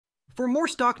For more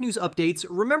stock news updates,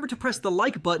 remember to press the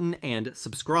like button and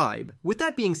subscribe. With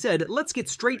that being said, let's get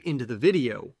straight into the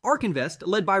video. ARK Invest,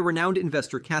 led by renowned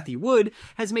investor Cathie,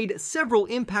 has made several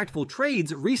impactful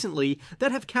trades recently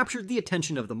that have captured the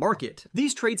attention of the market.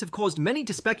 These trades have caused many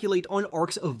to speculate on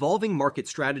ARK's evolving market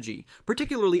strategy,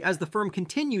 particularly as the firm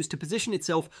continues to position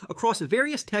itself across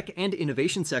various tech and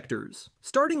innovation sectors.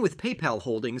 Starting with PayPal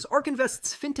Holdings, ARK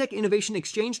Invest's FinTech Innovation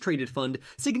Exchange Traded Fund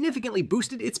significantly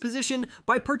boosted its position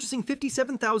by purchasing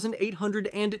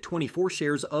 57,824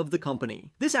 shares of the company.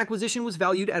 This acquisition was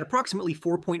valued at approximately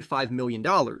 $4.5 million,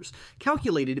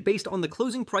 calculated based on the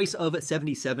closing price of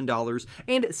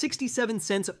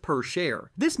 $77.67 per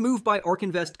share. This move by ARK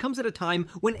Invest comes at a time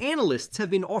when analysts have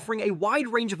been offering a wide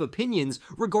range of opinions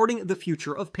regarding the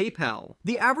future of PayPal.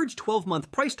 The average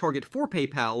 12-month price target for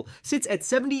PayPal sits at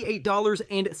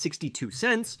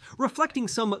 $78.62, reflecting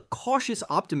some cautious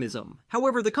optimism.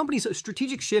 However, the company's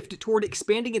strategic shift toward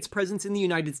expanding its presence in the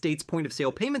United States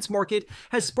point-of-sale payments market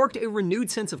has sparked a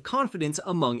renewed sense of confidence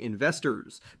among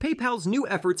investors. PayPal's new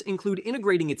efforts include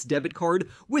integrating its debit card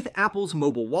with Apple's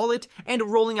mobile wallet and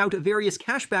rolling out various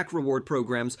cashback reward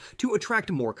programs to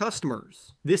attract more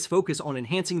customers. This focus on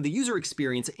enhancing the user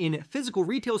experience in physical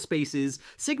retail spaces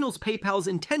signals PayPal's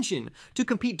intention to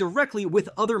compete directly with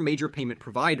other major payment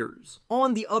providers.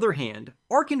 On the other hand,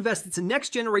 ARK Invest's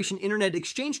next-generation internet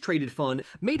exchange-traded fund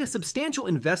made a substantial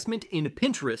investment in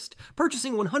Pinterest,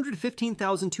 purchasing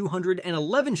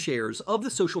 115,211 shares of the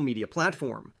social media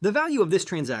platform. The value of this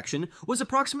transaction was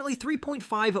approximately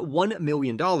 $3.51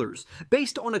 million,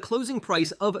 based on a closing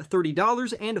price of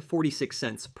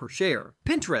 $30.46 per share.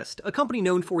 Pinterest, a company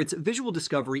known for its visual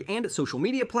discovery and social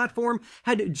media platform,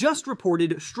 had just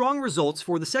reported strong results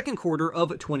for the second quarter of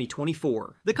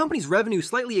 2024. The company's revenue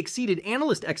slightly exceeded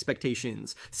analyst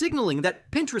expectations, signaling that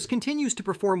Pinterest continues to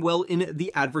perform well in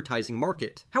the advertising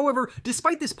market. However,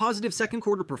 despite this positive second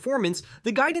quarter performance,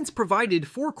 the guidance provided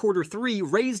for quarter 3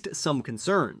 raised some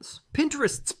concerns.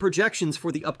 Pinterest's projections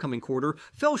for the upcoming quarter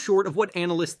fell short of what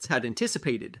analysts had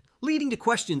anticipated, leading to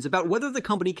questions about whether the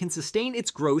company can sustain its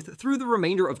growth through the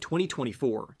remainder of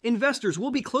 2024. Investors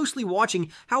will be closely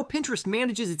watching how Pinterest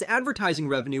manages its advertising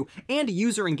revenue and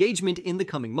user engagement in the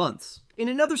coming months. In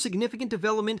another significant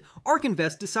development, ARK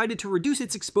Invest decided to reduce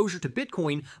its exposure to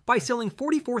Bitcoin by selling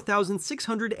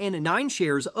 44,609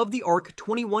 shares of the ARK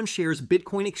 21 shares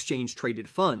Bitcoin exchange traded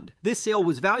fund. This sale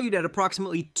was valued at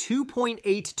approximately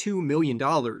 $2.82 million,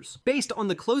 based on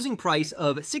the closing price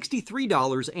of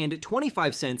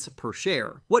 $63.25 per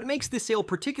share. What makes this sale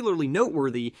particularly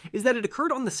noteworthy is that it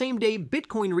occurred on the same day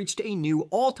Bitcoin reached a new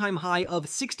all-time high of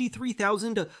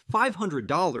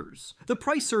 $63,500. The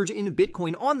price surge in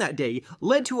Bitcoin on that day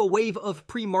led to a wave of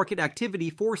pre-market activity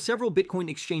for several Bitcoin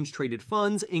exchange-traded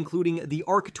funds, including the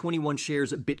ARK 21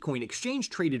 shares Bitcoin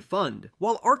exchange-traded fund.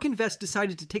 While ARK Invest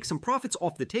decided to take some profits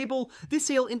off the table, this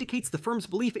sale indicates the firm's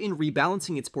belief in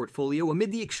rebalancing its portfolio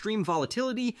amid the extreme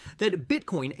volatility that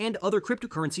Bitcoin and other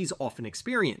cryptocurrencies often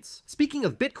experience. Speaking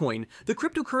of Bitcoin, the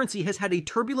cryptocurrency has had a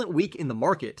turbulent week in the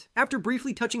market. After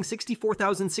briefly touching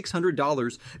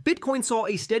 $64,600, Bitcoin saw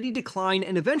a steady decline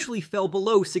and eventually fell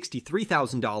below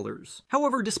 $63,000.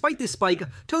 However, despite this spike,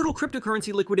 total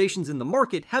cryptocurrency liquidations in the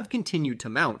market have continued to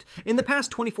mount. In the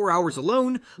past 24 hours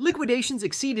alone, liquidations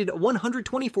exceeded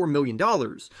 $124 million,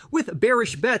 with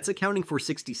bearish bets accounting for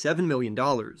 $67 million.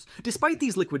 Despite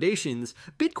these liquidations,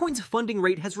 Bitcoin's funding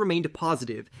rate has remained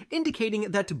positive, indicating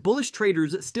that bullish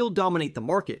traders still dominate the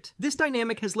market. This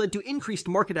dynamic has led to increased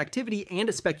market activity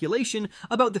and speculation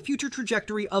about the future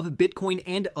trajectory of Bitcoin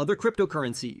and other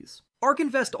cryptocurrencies. ARK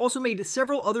Invest also made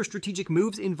several other strategic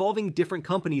moves involving different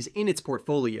companies in its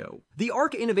portfolio. The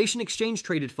ARK Innovation Exchange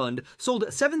Traded Fund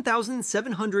sold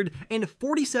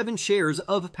 7,747 shares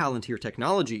of Palantir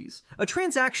Technologies, a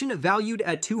transaction valued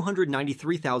at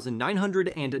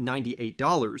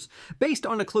 $293,998, based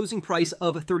on a closing price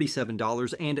of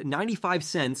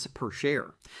 $37.95 per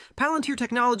share. Palantir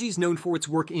Technologies, known for its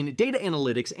work in data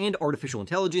analytics and artificial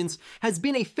intelligence, has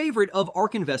been a favorite of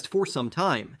ARK Invest for some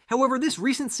time. However, this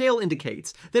recent sale indicates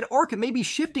that ARK may be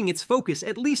shifting its focus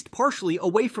at least partially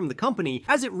away from the company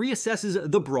as it reassesses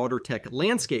the broader tech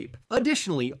landscape.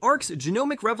 Additionally, ARK's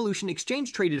Genomic Revolution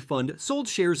Exchange Traded Fund sold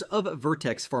shares of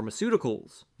Vertex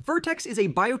Pharmaceuticals. Vertex is a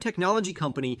biotechnology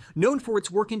company known for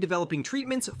its work in developing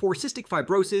treatments for cystic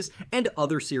fibrosis and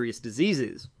other serious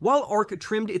diseases. While ARK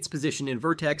trimmed its position in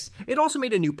Vertex, it also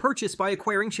made a new purchase by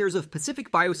acquiring shares of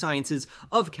Pacific Biosciences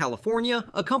of California,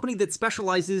 a company that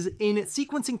specializes in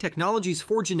sequencing technologies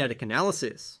for genetic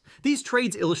analysis. These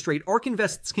trades illustrate ARK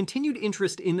Invest's continued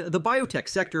interest in the biotech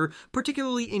sector,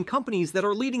 particularly in companies that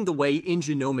are leading the way in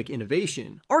genomic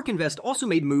innovation. ARK Invest also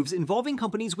made moves involving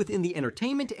companies within the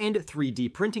entertainment and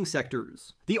 3D printing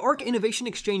sectors. The ARK Innovation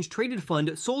Exchange Traded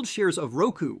Fund sold shares of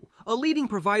Roku, a leading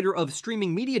provider of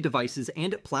streaming media devices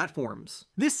and platforms.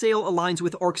 This sale aligns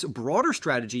with ARK's broader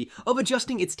strategy of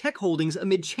adjusting its tech holdings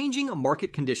amid changing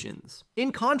market conditions.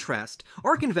 In contrast,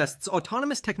 ARK Invest's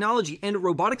Autonomous Technology and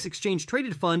Robotics Exchange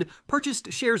Traded Fund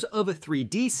purchased shares of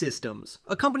 3D Systems,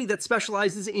 a company that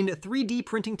specializes in 3D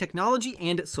printing technology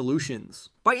and solutions.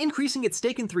 By increasing its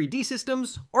stake in 3D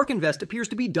Systems, ARK Invest appears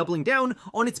to be doubling down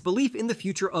on its belief in the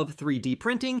future of 3D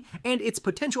printing and its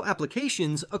potential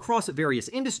applications across various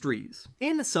industries.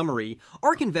 In summary,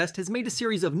 ARK Invest has made a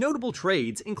series of notable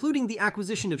trades, including the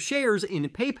acquisition of shares in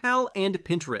PayPal and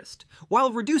Pinterest,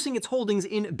 while reducing its holdings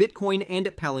in Bitcoin and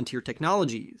Palantir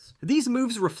Technologies. These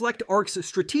moves reflect ARK's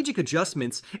strategic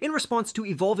adjustments in response to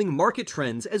evolving market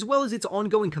trends, as well as its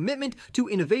ongoing commitment to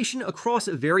innovation across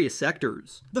various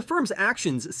sectors. The firm's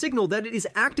actions signal that it is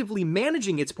actively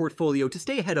managing its portfolio to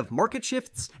stay ahead of market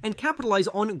shifts and capitalize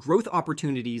on growth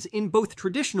opportunities in both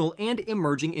traditional and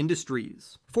emerging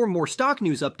industries. For more stock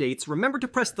news updates, remember to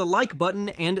press the like button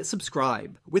and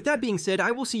subscribe. With that being said,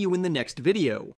 I will see you in the next video.